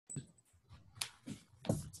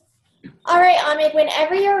All right, Ahmed,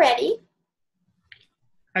 whenever you're ready.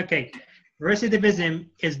 Okay. Recidivism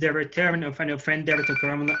is the return of an offender to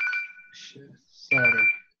criminal.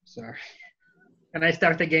 Sorry. Can I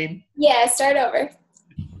start again? Yeah, start over.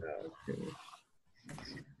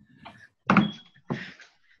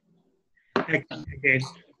 Okay. Again.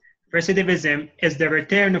 Recidivism is the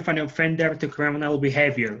return of an offender to criminal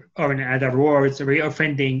behavior, or in other words,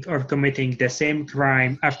 reoffending or committing the same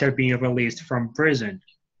crime after being released from prison.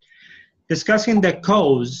 Discussing the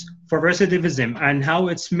cause for recidivism and how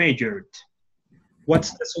it's measured.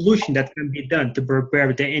 What's the solution that can be done to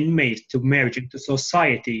prepare the inmates to merge into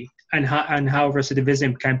society, and how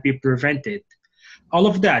recidivism can be prevented? All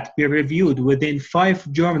of that be reviewed within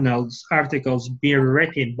 5 journals articles being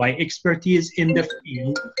written by expertise in the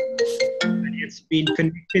field, and it's been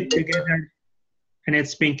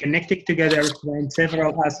connected together from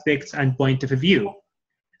several aspects and point of view.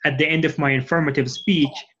 At the end of my informative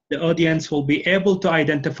speech, the audience will be able to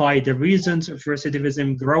identify the reasons of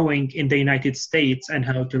recidivism growing in the United States and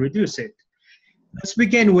how to reduce it. Let's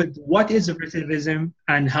begin with what is recidivism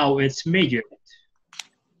and how it's measured.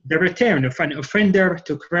 The return of an offender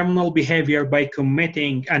to criminal behavior by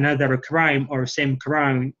committing another crime or same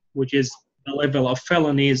crime, which is the level of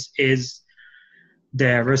felonies, is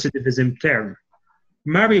the recidivism term.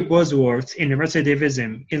 Mary Bosworth in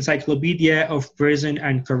Recidivism, Encyclopedia of Prison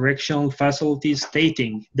and Correctional Facilities,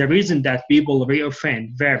 stating the reason that people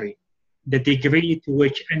reoffend vary. The degree to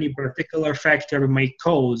which any particular factor may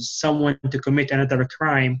cause someone to commit another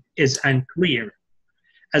crime is unclear.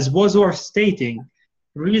 As Bosworth stating,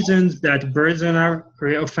 reasons that prisoner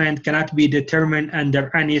reoffend cannot be determined under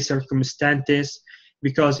any circumstances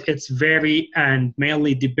because it's vary and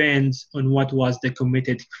mainly depends on what was the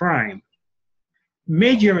committed crime.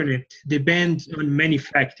 Measuring it depends on many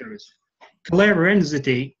factors. Claire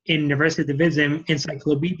Renzetti in Recidivism,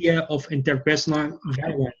 Encyclopedia of Interpersonal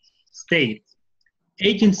Violence, states,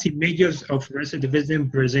 agency measures of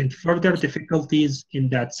recidivism present further difficulties in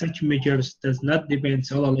that such measures does not depend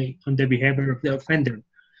solely on the behavior of the offender,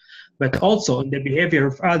 but also on the behavior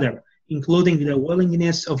of others, including the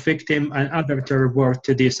willingness of victim and others to report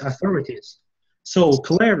to these authorities. So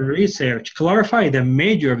Claire research clarify the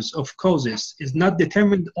measures of causes is not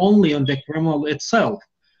determined only on the criminal itself,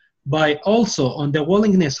 but also on the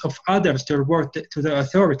willingness of others to report to the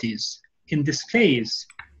authorities. In this case,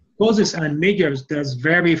 causes and measures does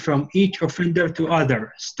vary from each offender to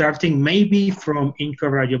other, starting maybe from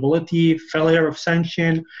incorrigibility, failure of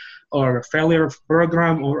sanction, or failure of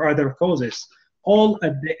program or other causes. All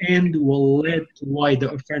at the end will lead to why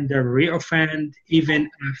the offender reoffend even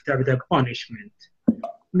after the punishment.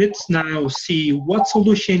 Let's now see what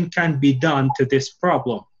solution can be done to this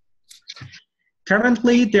problem.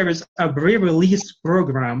 Currently, there is a pre-release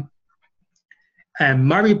program,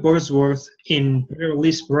 Mary Bosworth in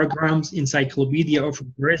pre-release programs Encyclopedia of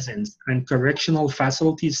Prisons and Correctional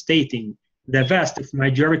Facilities, stating the vast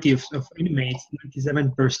majority of inmates,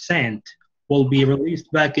 97%, will be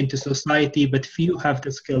released back into society, but few have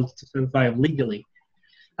the skills to survive legally.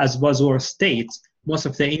 As Bosworth states, most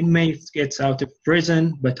of the inmates gets out of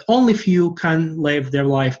prison, but only few can live their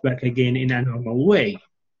life back again in a normal way.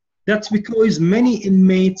 That's because many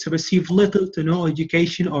inmates receive little to no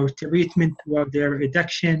education or treatment toward their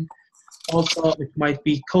addiction. Also, it might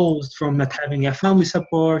be caused from not having a family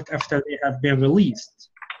support after they have been released.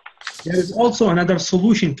 There is also another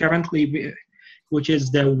solution currently, which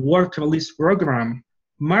is the work release program.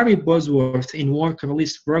 Mary Bosworth in work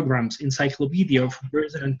release programs, Encyclopedia of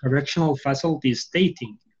Prison and Correctional Facilities,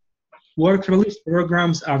 stating, work release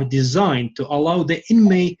programs are designed to allow the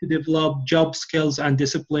inmate to develop job skills and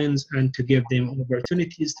disciplines and to give them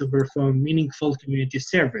opportunities to perform meaningful community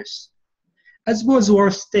service. As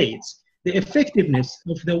Bosworth states, the effectiveness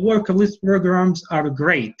of the work release programs are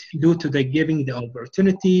great due to the giving the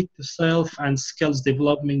opportunity to self and skills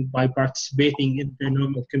development by participating in the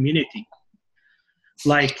normal community.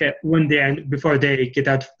 Like before they get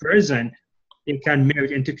out of prison, they can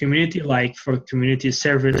merge into community, like for community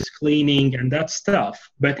service, cleaning, and that stuff.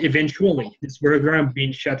 But eventually, this program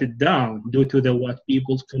being shut down due to what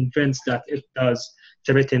people convinced that it does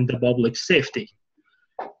threaten the public safety.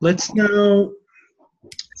 Let's now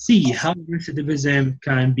see how recidivism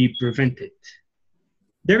can be prevented.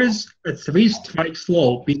 There is a 3 strikes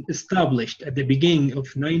law being established at the beginning of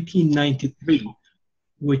 1993,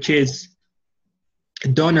 which is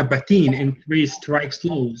Donna Batin in 3 strikes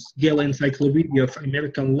laws, Gill Encyclopedia of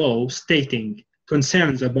American Law, stating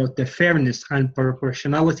concerns about the fairness and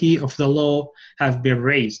proportionality of the law have been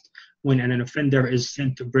raised when an offender is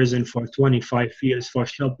sent to prison for 25 years for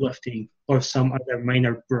shoplifting or some other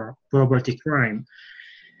minor property crime.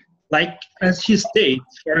 Like as she states,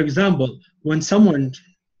 for example, when someone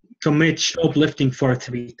commits shoplifting for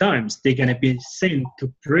 3 times, they're gonna be sent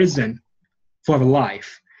to prison for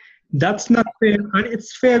life. That's not fair, and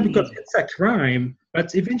it's fair because it's a crime,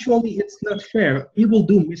 but eventually it's not fair. People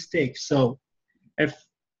do mistakes, so if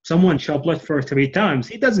someone shoplifts for 3 times,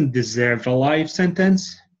 he doesn't deserve a life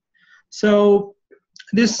sentence. So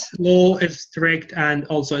this law is strict, and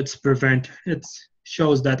also it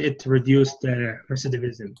shows that it reduced the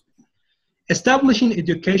recidivism. Establishing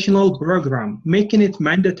educational program, making it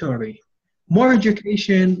mandatory. More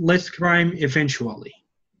education, less crime eventually.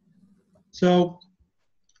 So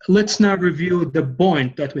let's now review the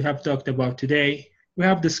point that we have talked about today. We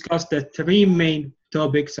have discussed the 3 main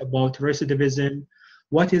topics about recidivism,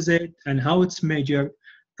 what is it and how it's measured,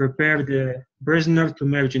 prepare the prisoner to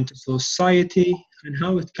merge into society, and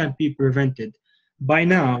how it can be prevented. By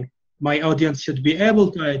now, my audience should be able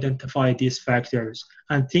to identify these factors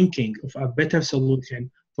and thinking of a better solution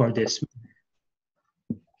for this.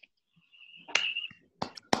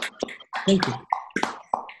 Thank you.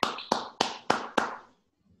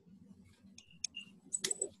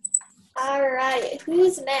 All right,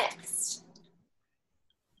 who's next?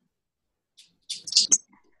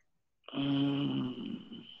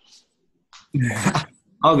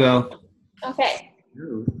 I'll go. Okay.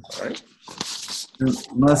 All right.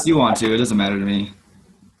 Unless you want to, it doesn't matter to me.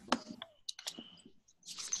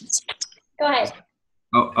 Go ahead.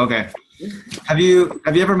 Oh, okay. Have you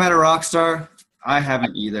ever met a rock star? I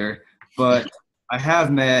haven't either, but I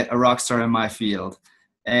have met a rock star in my field.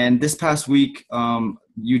 And this past week,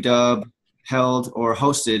 UW held or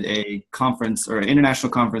hosted a conference or an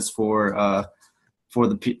international conference for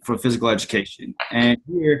physical education. And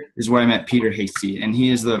here is where I met Peter Hasty, and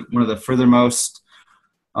he is one of the furthermost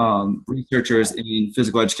researchers in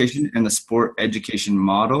physical education and the sport education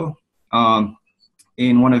model.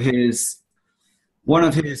 In one of his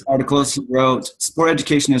articles, he wrote, "Sport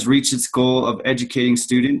education has reached its goal of educating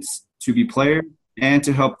students to be players and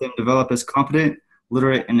to help them develop as competent,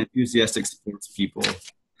 literate, and enthusiastic sports people."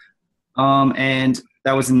 And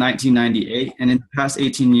that was in 1998. And in the past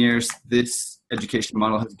 18 years, this education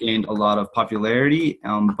model has gained a lot of popularity,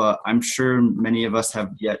 but I'm sure many of us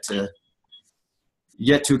have yet to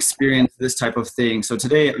experience this type of thing. So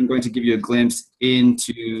today I'm going to give you a glimpse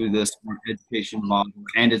into the sport education model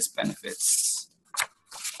and its benefits.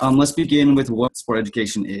 Let's begin with what sport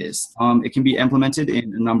education is. It can be implemented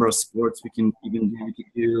in a number of sports. We can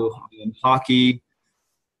do hockey,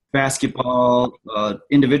 basketball,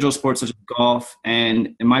 individual sports such as golf,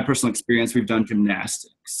 and in my personal experience, we've done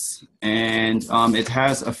gymnastics. And it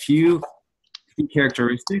has a few key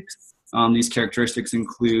characteristics. These characteristics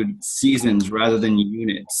include seasons rather than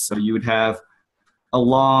units. So you would have a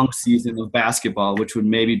long season of basketball, which would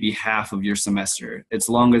maybe be half of your semester. It's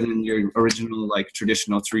longer than your original,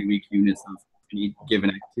 traditional 3-week units of any given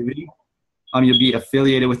activity. You'll be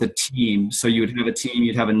affiliated with a team. So you would have a team,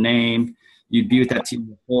 you'd have a name, you'd be with that team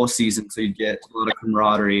the whole season, so you'd get a lot of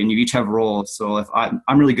camaraderie, and you each have roles. So if I'm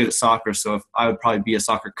really good at soccer, so if I would probably be a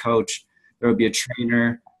soccer coach, there would be a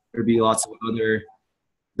trainer, there'd be lots of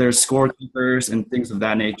there's scorekeepers and things of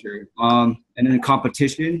that nature. And in a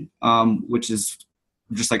competition, which is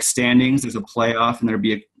just like standings, there's a playoff, and there'd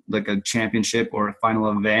be a championship or a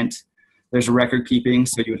final event. There's record keeping,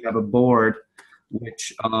 so you would have a board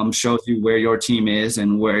which shows you where your team is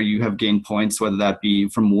and where you have gained points, whether that be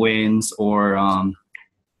from wins or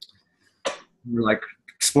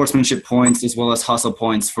sportsmanship points, as well as hustle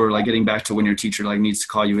points for getting back to when your teacher needs to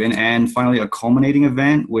call you in. And finally, a culminating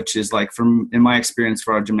event, which is in my experience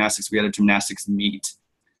for our gymnastics, we had a gymnastics meet.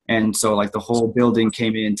 And so the whole building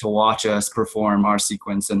came in to watch us perform our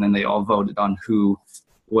sequence, and then they all voted on who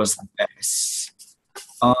was the best.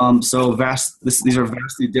 These are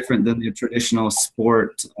vastly different than the traditional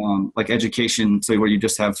sport, education, so where you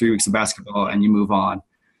just have 3 weeks of basketball and you move on.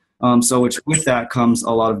 With that comes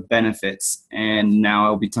a lot of benefits, and now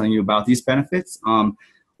I'll be telling you about these benefits.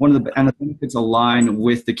 The benefits align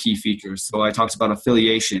with the key features. So I talked about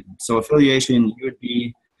affiliation. So affiliation, you would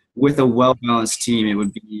be with a well-balanced team. It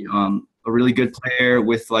would be a really good player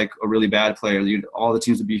with a really bad player. All the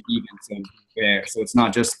teams would be even, so fair. So it's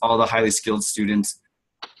not just all the highly skilled students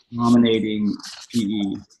dominating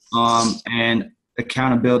PE. And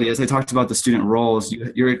accountability, as I talked about the student roles,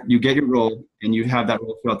 you get your role and you have that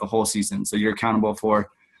role throughout the whole season. So you're accountable for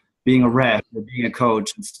being a ref or being a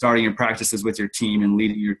coach and starting your practices with your team and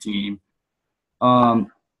leading your team.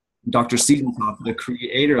 Dr. Siedentop, the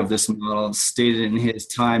creator of this model, stated in his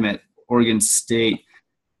time at Oregon State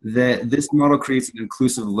that this model creates an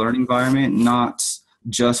inclusive learning environment, not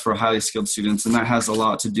just for highly skilled students. And that has a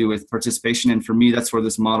lot to do with participation. And for me, that's where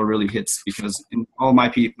this model really hits, because in all my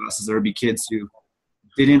PE classes, there would be kids who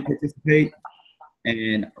didn't participate,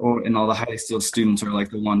 and all the highly skilled students are like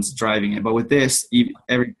the ones driving it. But with this,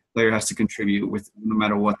 every player has to contribute with no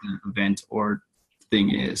matter what the event or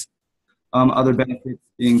thing is. Other benefits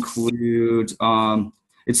include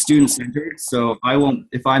it's student-centered. So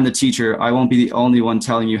if I'm the teacher, I won't be the only one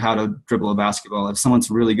telling you how to dribble a basketball. If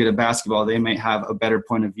someone's really good at basketball, they may have a better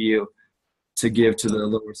point of view to give to the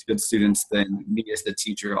lower skilled students than me as the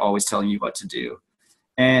teacher always telling you what to do.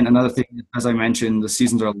 And another thing, as I mentioned, the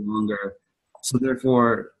seasons are longer. So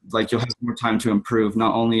therefore, like, you'll have more time to improve,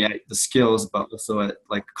 not only at the skills, but also at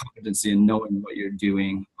like competency and knowing what you're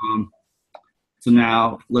doing. So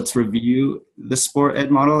now let's review the sport ed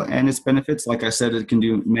model and its benefits. Like I said, it can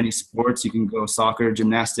do many sports. You can go soccer,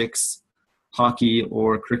 gymnastics, hockey,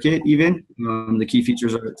 or cricket even. The key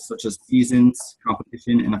features are such as seasons,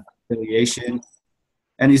 competition, and affiliation.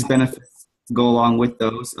 And these benefits go along with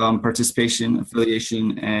those, participation,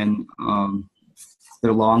 affiliation, and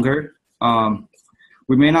they're longer.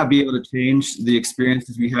 We may not be able to change the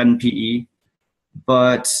experiences we had in PE,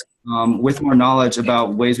 but with more knowledge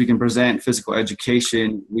about ways we can present physical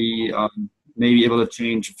education, we may be able to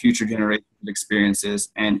change future generations of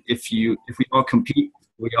experiences. And if we all compete,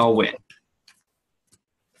 we all win.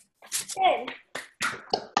 Good.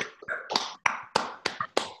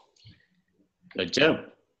 Good job.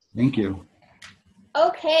 Thank you.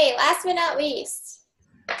 Okay, last but not least.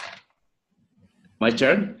 My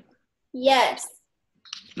turn? Yes.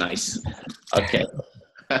 Nice. Okay.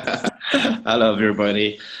 Hello,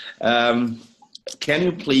 everybody. Can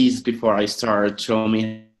you please, before I start, show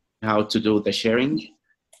me how to do the sharing?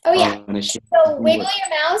 Oh, yeah. So wiggle your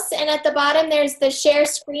mouse, and at the bottom, there's the share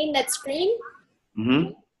screen that's green.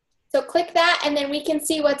 Mm-hmm. So click that, and then we can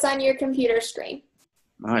see what's on your computer screen.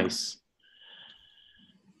 Nice.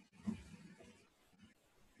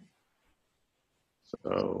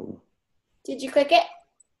 So. Did you click it?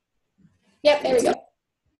 Yep, there we go.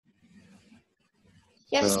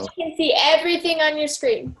 Yes, so you can see everything on your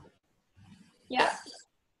screen. Yeah.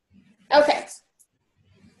 Okay.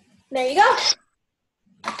 There you go.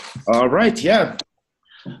 All right, yeah.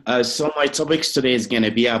 So my topics today is going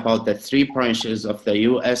to be about the 3 branches of the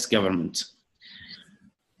U.S. government.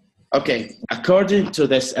 Okay, according to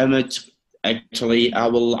this image, actually,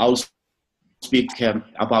 I'll speak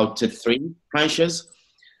about the 3 branches.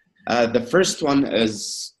 The first one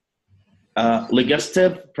is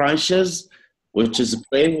legislative branches, which is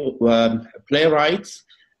playwrights,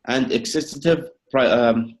 and executive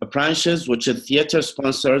branches, which is theater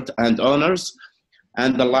sponsored and owners,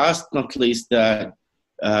 and the last not least, the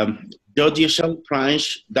judicial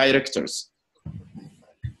branch directors.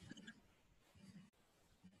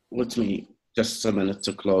 Let me just a minute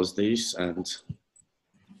to close this and.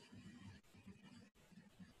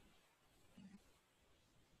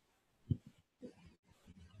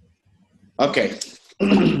 Okay.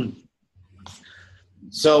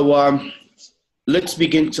 So let's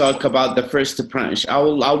begin to talk about the first branch.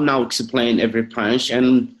 I'll now explain every branch,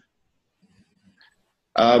 and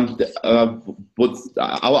I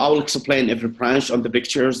will explain every branch on the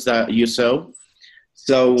pictures that you saw.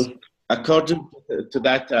 So according to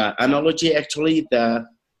that analogy, actually, the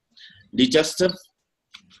legislative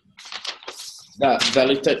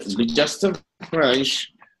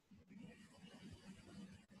branch,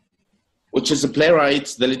 which is a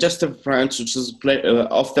playwright, the legislative branch, which is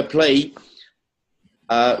of the play,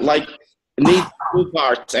 like needs 2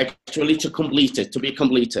 parts actually to be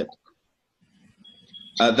completed.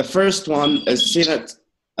 The first one is Senate.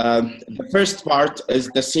 The first part is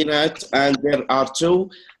the Senate, and there are 2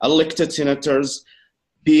 elected senators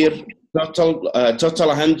per total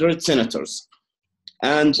 100 senators.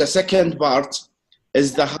 And the second part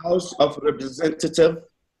is the House of Representatives,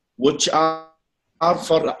 which are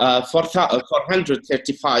for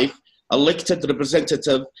 435 elected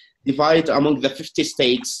representatives divided among the 50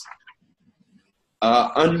 states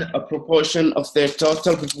on a proportion of their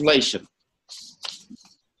total population.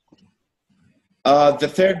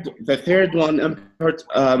 The third one,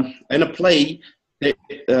 in a play,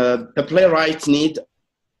 the playwrights need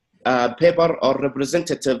a paper or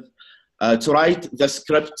representative to write the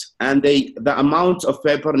script, and the amount of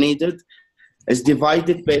paper needed is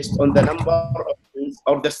divided based on the number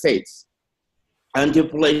of the states and the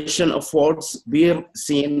population of words being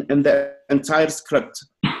seen in the entire script.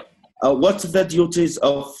 What's the duties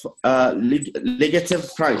of legislative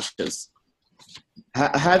branches?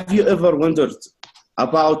 Have you ever wondered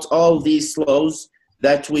about all these laws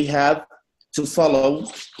that we have to follow?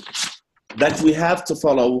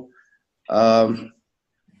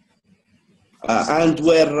 and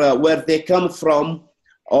where they come from,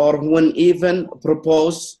 or when even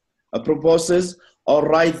proposes or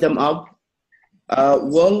write them up.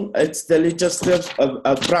 Well, it's the legislative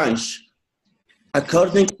branch.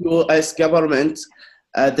 According to U.S. government,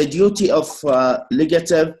 the duty of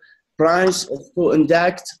legislative branch is to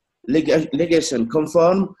enact legislation,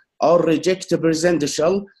 confirm or reject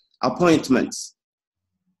presidential appointments,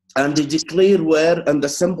 and declare where, in the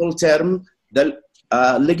simple term, the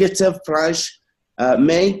legislative branch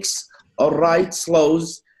makes or writes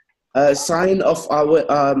laws, sign off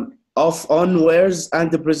on wares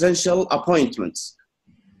and the presidential appointments.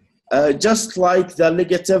 Just like the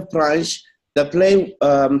legislative branch, the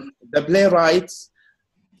playwrights,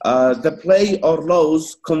 the play or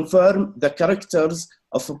laws confirm the characters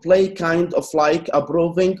of a play, kind of like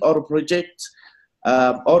approving or reject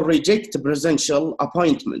presidential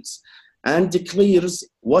appointments, and declares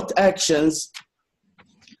what actions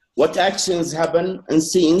happen in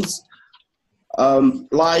scenes,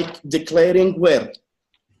 like declaring where.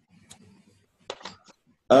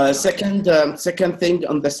 Second thing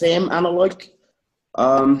on the same analog,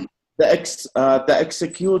 the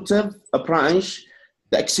executive branch.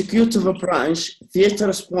 The executive branch,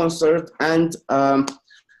 theater sponsored and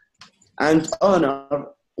honor,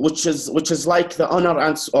 which is like the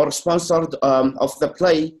honor or sponsored of the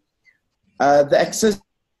play. The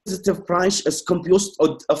executive branch is composed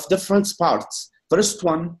of different parts. First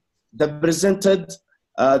one, the president,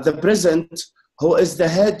 who is the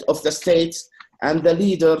head of the state and the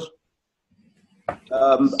leader,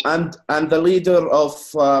 and the leader of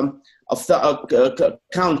the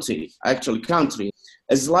country,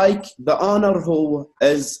 is like the owner, who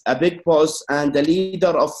is a big boss and the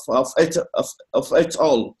leader of it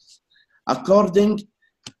all. According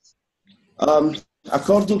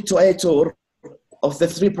to a tour of the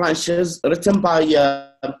three branches written by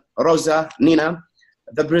Rosa Nina,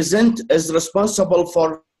 the president is responsible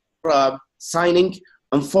for signing,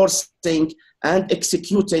 enforcing, and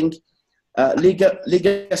executing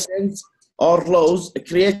legislations or laws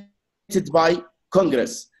created by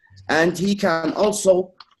Congress, and he can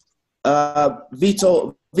also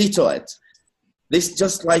veto it. This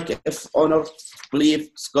just like if honor believe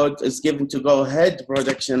Scott is given to go ahead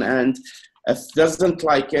production, and if doesn't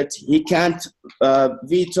like it, he can't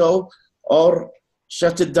veto or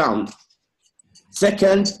shut it down.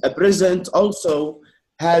 Second, a president also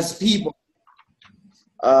has people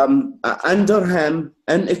under him,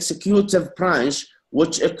 an executive branch,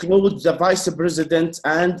 which includes the vice president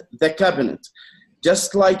and the cabinet.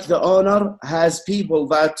 Just like the owner has people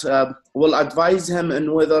that will advise him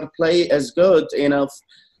on whether play is good enough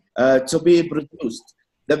to be produced.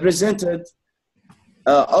 The president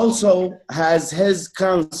also has his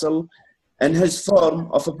council in his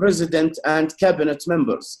form of a president and cabinet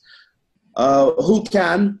members who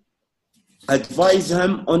can advise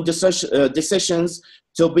him on decisions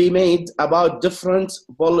to be made about different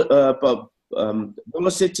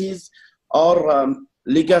policies or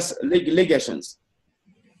legislations.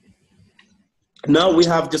 Now we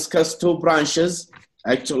have discussed two branches,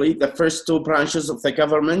 actually, the first two branches of the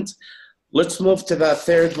government. Let's move to the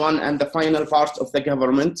third one and the final part of the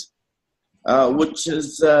government, which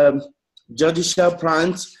is judicial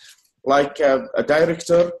branch, like a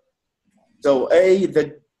director. So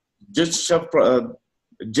the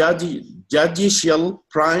judicial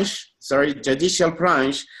branch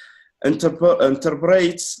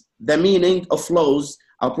interprets the meaning of laws,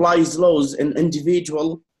 applies laws in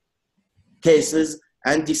individual cases,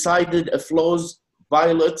 and decided if laws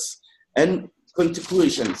violates and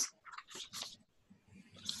conclusions.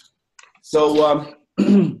 So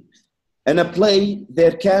in a play,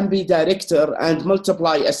 there can be director and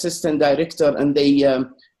multiply assistant director in the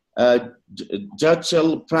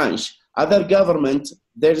judicial branch. Other government,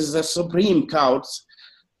 there is a Supreme Court,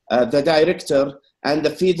 the director, and the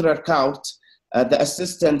Federal Court, the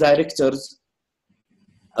assistant directors.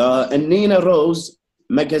 In Nina Rose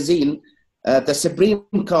magazine, the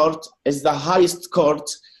Supreme Court is the highest court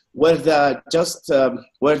where the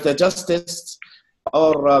justices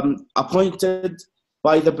are appointed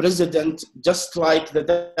by the president, just like the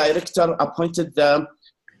director appointed the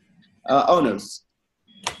owners,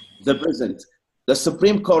 the president. The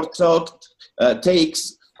Supreme Court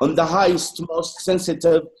takes on the highest, most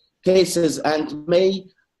sensitive cases and may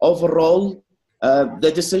overrule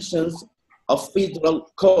the decisions of federal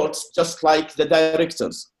courts, just like the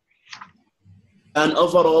directors, and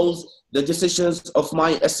overrules the decisions of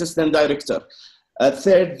my assistant director.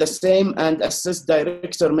 Third, the same and assist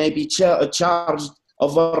director may be charged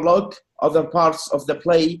overlook other parts of the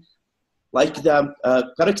play, like the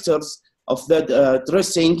characters of the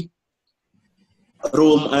dressing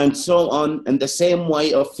room and so on, in the same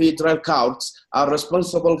way of federal courts are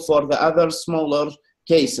responsible for the other smaller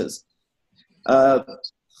cases.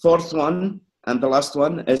 Fourth one, and the last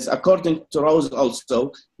one, is according to Rose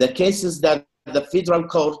also, the cases that the federal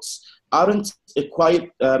courts aren't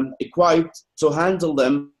equipped to handle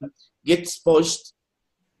them gets pushed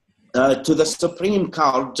to the Supreme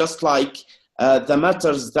Court, just like the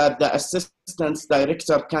matters that the assistant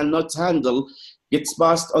director cannot handle gets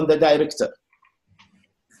passed on the director.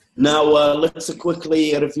 Now, let's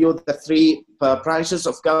quickly review the three branches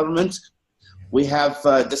of government we have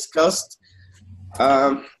discussed.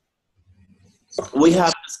 We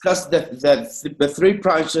have discussed the three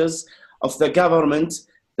branches of the government: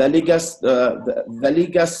 the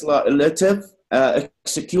legislative,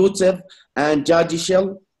 executive, and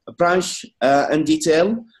judicial branch in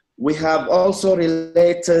detail. We have also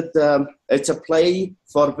related it's a play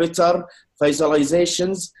for better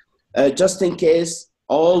visualizations, just in case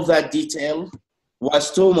all that detail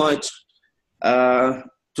was too much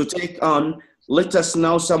to take on. Let us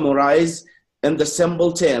now summarize in the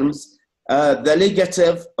simple terms. The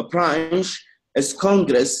legislative branch is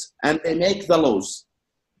Congress, and they make the laws.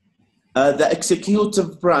 The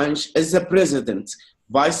executive branch is the president,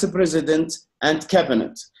 vice president, and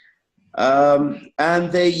cabinet.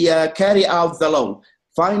 And they carry out the law.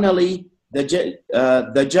 Finally, the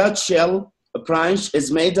judicial branch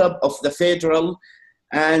is made up of the federal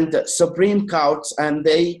and Supreme Courts, and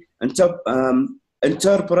they interpret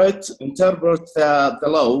the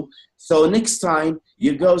law. So next time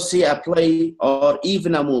you go see a play or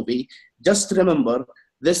even a movie, just remember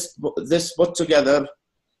this put together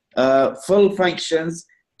full functions,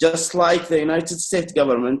 just like the United States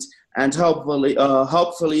government, and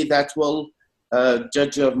hopefully that will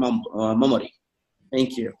judge your memory.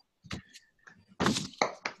 Thank you.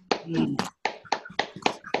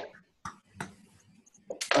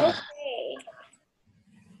 Okay.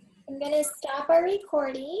 I'm going to stop our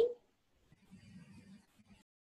recording.